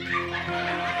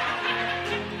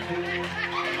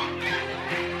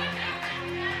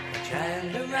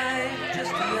 Child arrived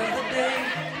just the other day.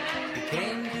 He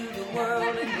came to the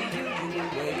world in the usual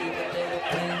way, but there were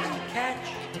planes to catch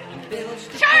and bills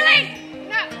to Charlie! pay.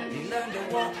 No. He learned to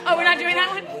walk. Oh, we're not doing that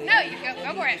one? No, you go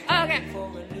for it. Oh, okay.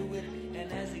 Before he knew it,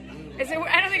 and as he grew,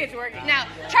 I don't think it's working. Now,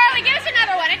 Charlie, give us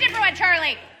another one. A different one,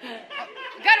 Charlie.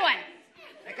 Good one.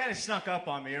 That kind of snuck up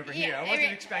on me over here. I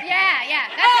wasn't expecting Yeah.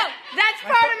 That's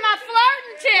part of my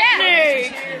flirting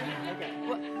technique.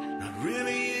 not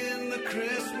really in the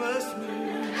Christmas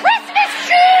mood. Christmas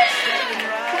shoes!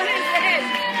 What is this?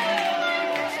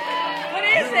 What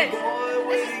is this? Boy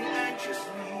waiting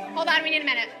anxiously, Hold on, we need a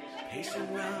minute. pacing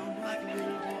around like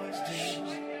little boys do.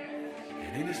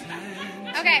 in his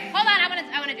hands. Okay, hold on. I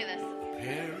want to do this.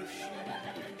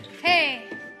 Hey,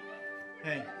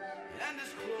 Hey,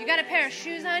 you got a pair of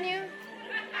shoes on you?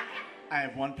 I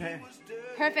have one pair.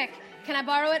 Perfect. Can I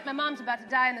borrow it? My mom's about to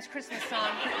die in this Christmas song.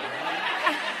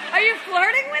 Are you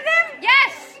flirting with him?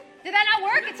 Yes! Did that not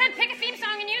work? It said pick a theme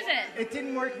song and use it. It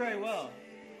didn't work very well.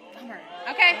 Bummer.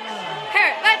 Okay.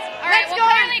 Here, All right, let's go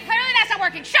on. Clearly that's not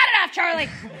working. Shut it off, Charlie.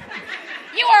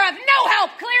 You are of no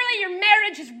help. Clearly your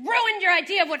marriage has ruined your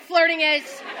idea of what flirting is.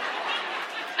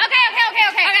 Okay.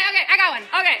 I got one.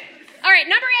 Okay. All right,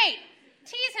 number 8.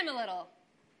 Tease him a little.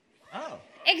 Oh.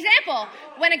 Example,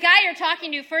 when a guy you're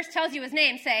talking to first tells you his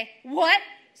name, say, what?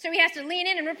 So he has to lean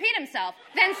in and repeat himself.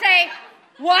 Then say,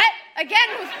 what? Again,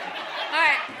 All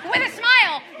right. with a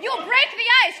smile. You'll break the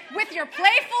ice with your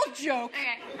playful joke.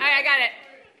 Okay. All right, I got it.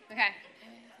 Okay.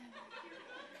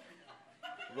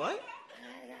 What?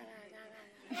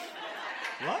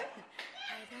 What?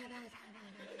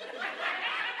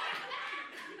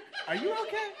 Are you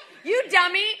okay? You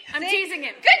dummy. I'm See? teasing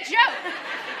him. Good joke.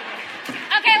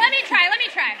 Okay, let me try.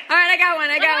 All right, I got one.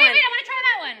 Wait, I want to try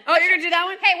that one. Oh, you're going to do that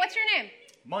one? Hey, what's your name?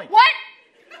 Mike. What?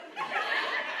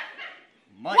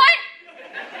 Mike. What?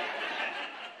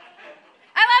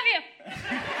 I love you.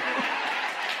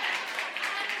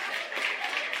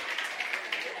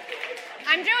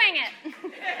 I'm doing it.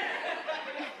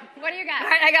 What do you got? All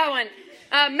right, I got one.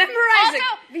 Memorizing.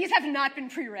 Also, these have not been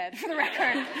pre-read, for the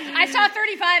record. I saw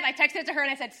 35, I texted it to her, and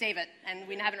I said, save it. And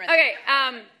we haven't read it. Okay,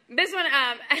 this one,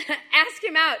 ask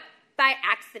him out by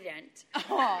accident.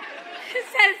 Oh. It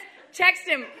says, text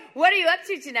him, what are you up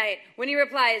to tonight? When he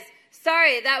replies,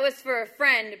 sorry, that was for a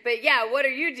friend, but yeah, what are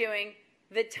you doing?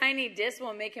 The tiny diss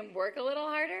will make him work a little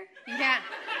harder? Yeah.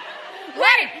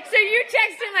 Wait, so you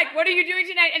text him like, what are you doing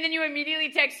tonight? And then you immediately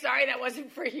text, sorry, that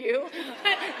wasn't for you?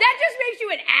 That just makes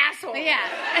you an asshole. Yeah.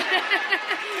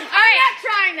 I'm not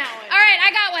trying that one. All right,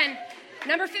 I got one.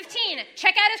 Number 15,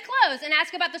 check out his clothes and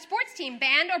ask about the sports team,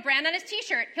 band, or brand on his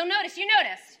t-shirt. He'll notice you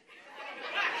noticed.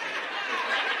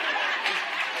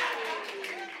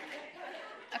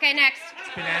 Okay, next.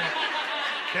 It's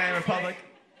Banana Republic.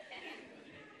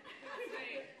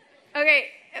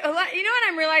 Okay, you know what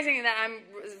I'm realizing that I'm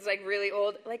like really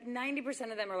old? Like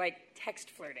 90% of them are like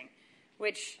text flirting,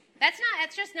 which... That's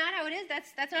just not how it is.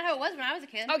 That's not how it was when I was a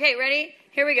kid. Okay, ready?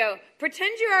 Here we go.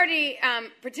 Pretend you already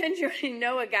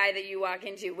know a guy that you walk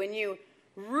into. When you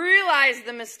realize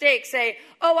the mistake, say,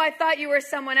 oh, I thought you were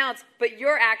someone else, but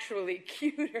you're actually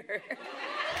cuter.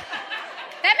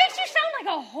 That makes you sound like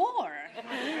a whore.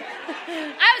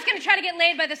 I was going to try to get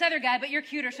laid by this other guy, but you're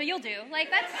cuter, so you'll do.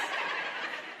 Like, that's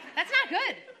not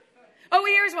good. Oh,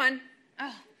 here's one.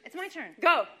 Oh, it's my turn.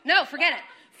 Go. No, forget it.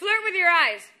 Flirt with your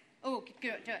eyes. Oh, do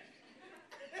it.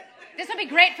 This will be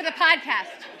great for the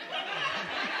podcast.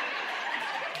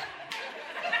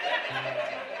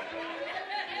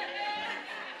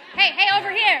 Hey,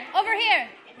 over here.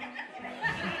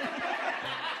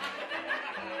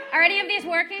 Are any of these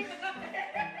working?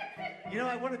 You know,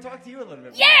 I want to talk to you a little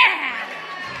bit more. Yeah!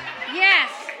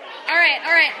 Yes. All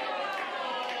right.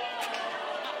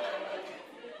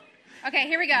 Okay,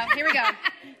 here we go.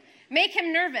 Make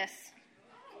him nervous.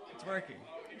 It's working.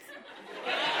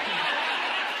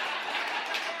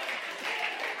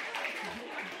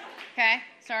 Okay,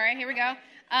 sorry, here we go.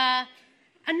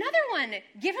 Another one.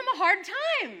 Give him a hard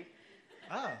time.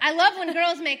 Oh. I love when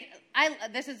girls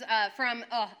this is from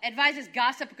advises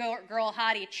gossip girl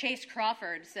hottie Chase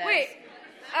Crawford says. Wait.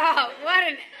 Oh, what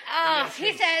an... Oh.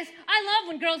 He says, I love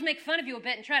when girls make fun of you a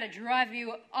bit and try to drive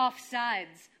you off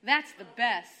sides. That's the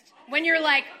best. When you're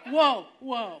like, whoa.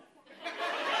 By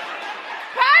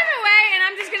the way, and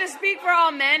I'm just going to speak for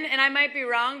all men, and I might be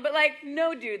wrong, but, like,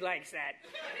 no dude likes that.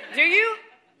 Do you?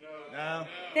 No.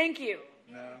 Thank you.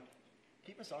 No.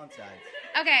 Keep us on sides.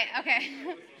 Okay.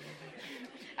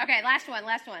 Okay, last one.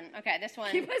 Okay, this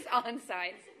one. Keep us on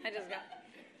sides. I just got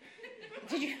it.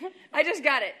 Did you? I just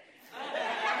got it.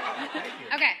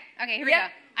 Okay, here we go.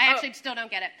 I actually still don't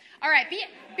get it. All right,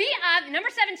 number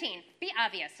 17, be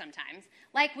obvious sometimes.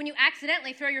 Like when you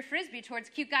accidentally throw your Frisbee towards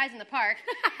cute guys in the park.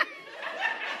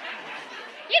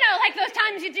 You know, like those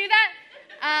times you do that.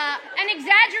 An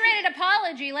exaggerated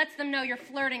apology lets them know you're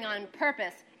flirting on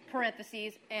purpose,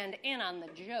 parentheses, and in on the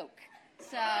joke.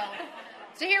 So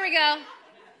here we go.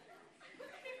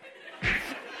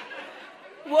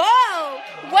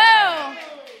 Whoa!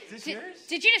 Is this yours?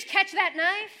 Did you just catch that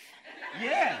knife?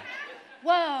 Yeah.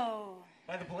 Whoa.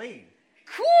 By the blade.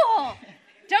 Cool.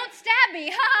 Don't stab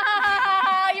me.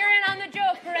 Ha! You're in on the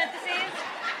joke, parentheses.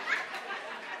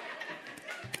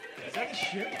 Is that a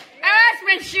shoe?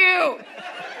 Aspen shoe!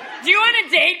 Do you want to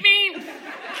date me?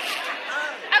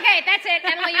 Okay, that's it.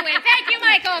 Emily, you win. Thank you,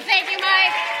 Michael. Thank you,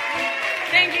 Mike.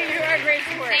 Thank you. You are a great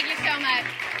sport. Thank you so much.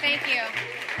 Thank you.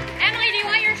 Emily, do you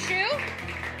want your shoe?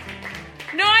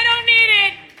 No, I don't need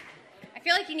it. I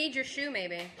feel like you need your shoe,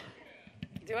 maybe.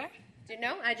 Do I?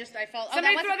 No, I felt...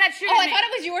 Somebody throw that shoe Oh, at I me. thought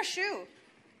it was your shoe.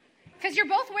 Because you're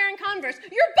both wearing Converse.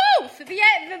 You're both!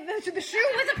 The shoe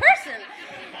was a person.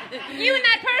 You and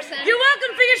that person. You're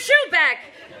welcome for your shoe back.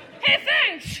 Hey,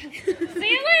 thanks. See you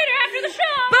later after the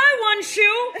show. Buy one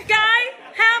shoe, guy.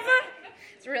 Have a...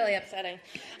 It's really upsetting.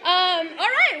 All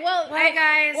right, well... Hi,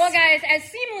 guys. Well, guys, as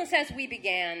seamless as we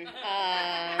began,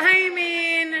 I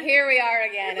mean... here we are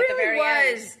again It at the very really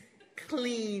end. was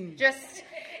clean. Just...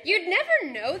 You'd never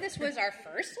know this was our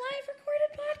first live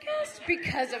recorded podcast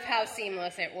because of how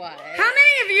seamless it was. How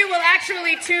many of you will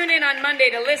actually tune in on Monday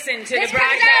to listen to This the comes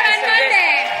broadcast out on of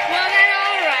Monday. This? Well, then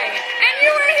all right. And you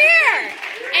were here!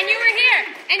 And you were here!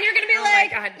 And you're gonna be Oh my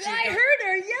like, God, well, I Gina. heard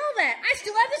her yell that. I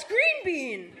still have this green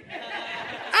bean.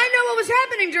 I know what was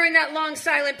happening during that long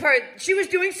silent part. She was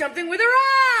doing something with her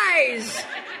eyes.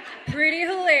 Pretty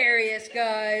hilarious,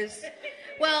 guys.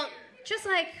 Well, just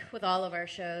like with all of our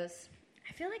shows,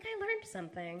 I feel like I learned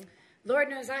something. Lord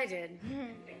knows I did.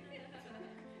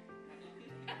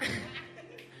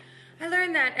 I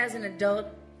learned that as an adult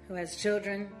who has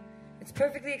children, it's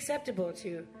perfectly acceptable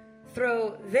to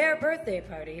throw their birthday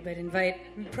party, but invite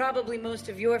probably most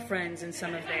of your friends and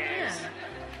some of theirs. Yeah.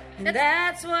 And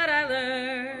that's what I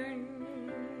learned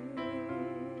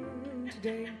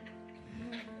today.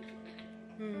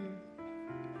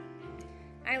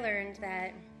 I learned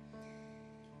that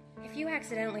if you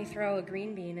accidentally throw a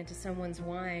green bean into someone's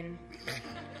wine,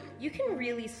 you can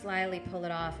really slyly pull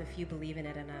it off if you believe in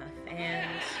it enough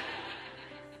and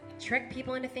trick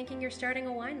people into thinking you're starting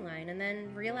a wine line and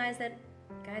then realize that,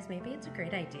 guys, maybe it's a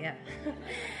great idea.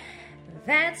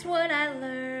 That's what I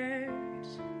learned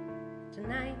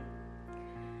tonight.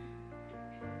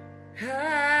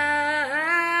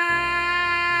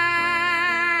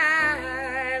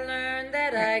 I learned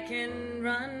that I can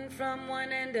run from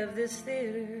one end of this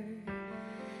theater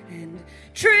and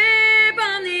trip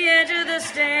on the edge of the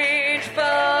stage,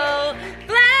 fall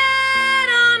flat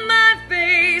on my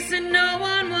face, and no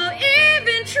one will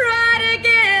even try to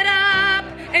get up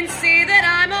and see that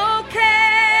I'm okay.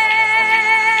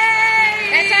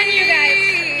 That's on you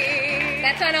guys.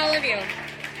 That's on all of you.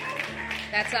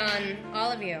 That's on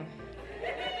all of you.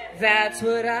 That's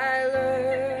what I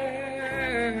learned.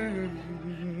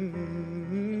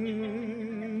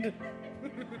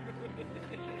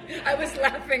 I was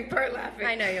laughing, part laughing.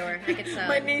 I know you were. I could tell.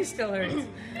 My knee still hurts.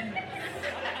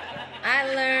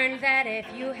 I learned that if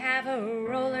you have a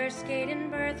roller skating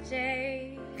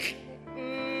birthday,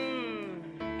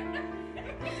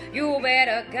 you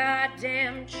better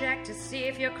goddamn check to see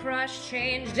if your crush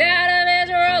changed out of his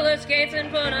roller skates and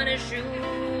put on his shoes.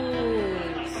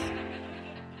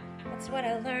 That's what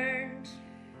I learned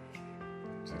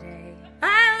today.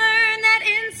 I learned that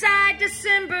inside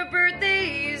December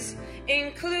birthdays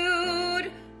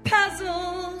include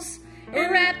puzzles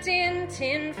Wrapped in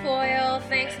tin foil.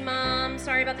 Thanks, Mom.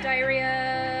 Sorry about the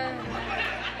diarrhea.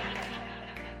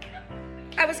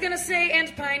 I was gonna say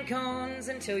and pine cones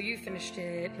until you finished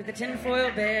it with the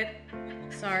tinfoil bit.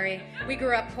 Sorry. We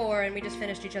grew up poor and we just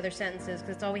finished each other's sentences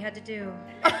because that's all we had to do.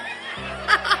 Oh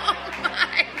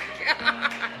my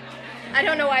God. I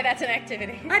don't know why that's an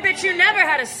activity. I bet you never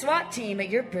had a SWAT team at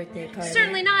your birthday party.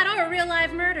 Certainly not, or a real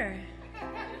live murder.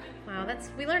 Wow,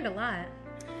 we learned a lot.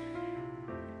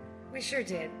 We sure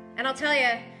did. And I'll tell you,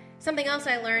 something else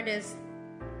I learned is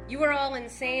you are all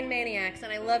insane maniacs,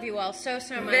 and I love you all so,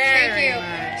 so much. Thank you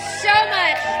so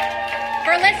much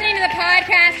for listening to the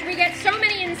podcast. We get so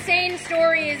many insane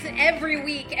stories every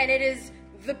week, and it is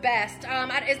the best.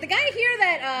 Is the guy here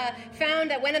that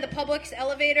went in the Publix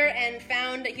elevator and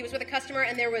found that he was with a customer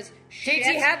and there was shit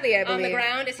JT Hadley, I on the believe.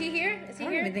 ground? Is he here? Is he I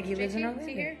don't here? even think he lives in JT? Orlando. Is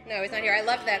he here? No, he's not here. I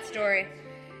loved that story.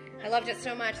 I loved it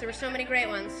so much. There were so many great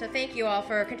ones. So thank you all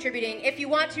for contributing. If you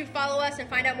want to follow us and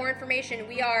find out more information,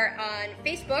 we are on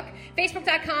Facebook,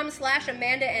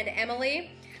 facebook.com/Amanda and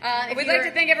Emily. We'd like to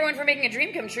thank everyone for making a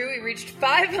dream come true. We reached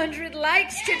 500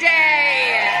 likes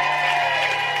today.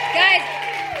 Guys,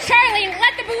 Charlie,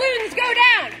 let the balloons go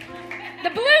down.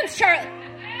 The balloons, Charlie.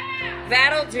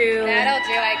 That'll do. That'll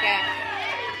do, I guess.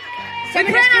 We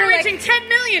plan on reaching 10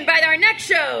 million by our next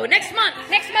show, next month.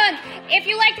 Next month. If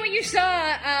you liked what you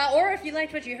saw, or if you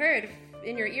liked what you heard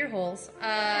in your ear holes,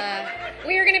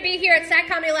 we are going to be here at Sac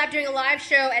Comedy Lab doing a live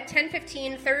show at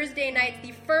 10:15 Thursday nights,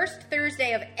 the first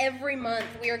Thursday of every month.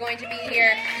 We are going to be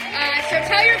here. So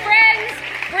tell your friends,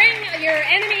 bring your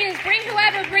enemies, bring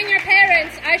whoever, bring your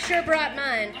parents. I sure brought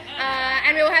mine.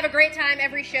 And we will have a great time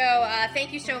every show.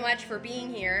 Thank you so much for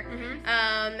being here.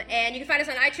 And you can find us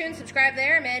on iTunes. Subscribe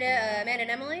there, Amanda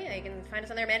and Emily. You can find us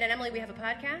on there, Amanda and Emily. We have a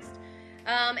podcast.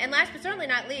 And last but certainly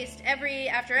not least,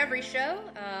 after every show,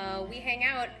 we hang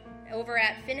out over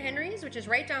at Finn Henry's, which is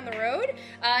right down the road.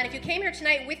 And if you came here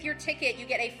tonight with your ticket, you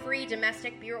get a free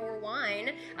domestic beer or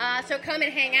wine. So come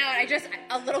and hang out.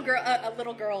 A little girl,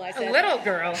 I said. A little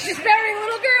girl. She's a very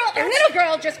little girl. A little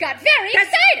girl just got very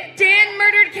excited. Dan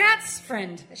Murdered Cat's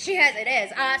friend. It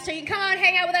is. So you can come on,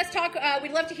 hang out with us, talk.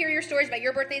 We'd love to hear your stories about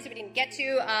your birthdays that we didn't get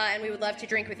to, and we would love to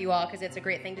drink with you all because it's a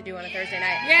great thing to do on a Thursday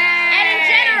night. Yay! And in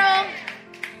general,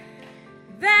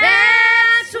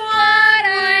 That's what I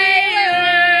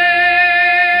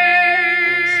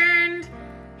learned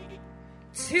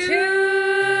to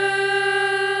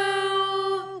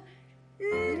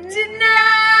deny.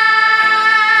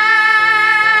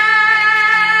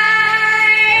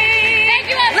 thank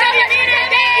you all so much.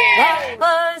 That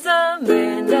was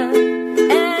Amanda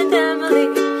and Emily.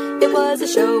 It was a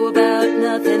show about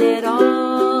nothing at all.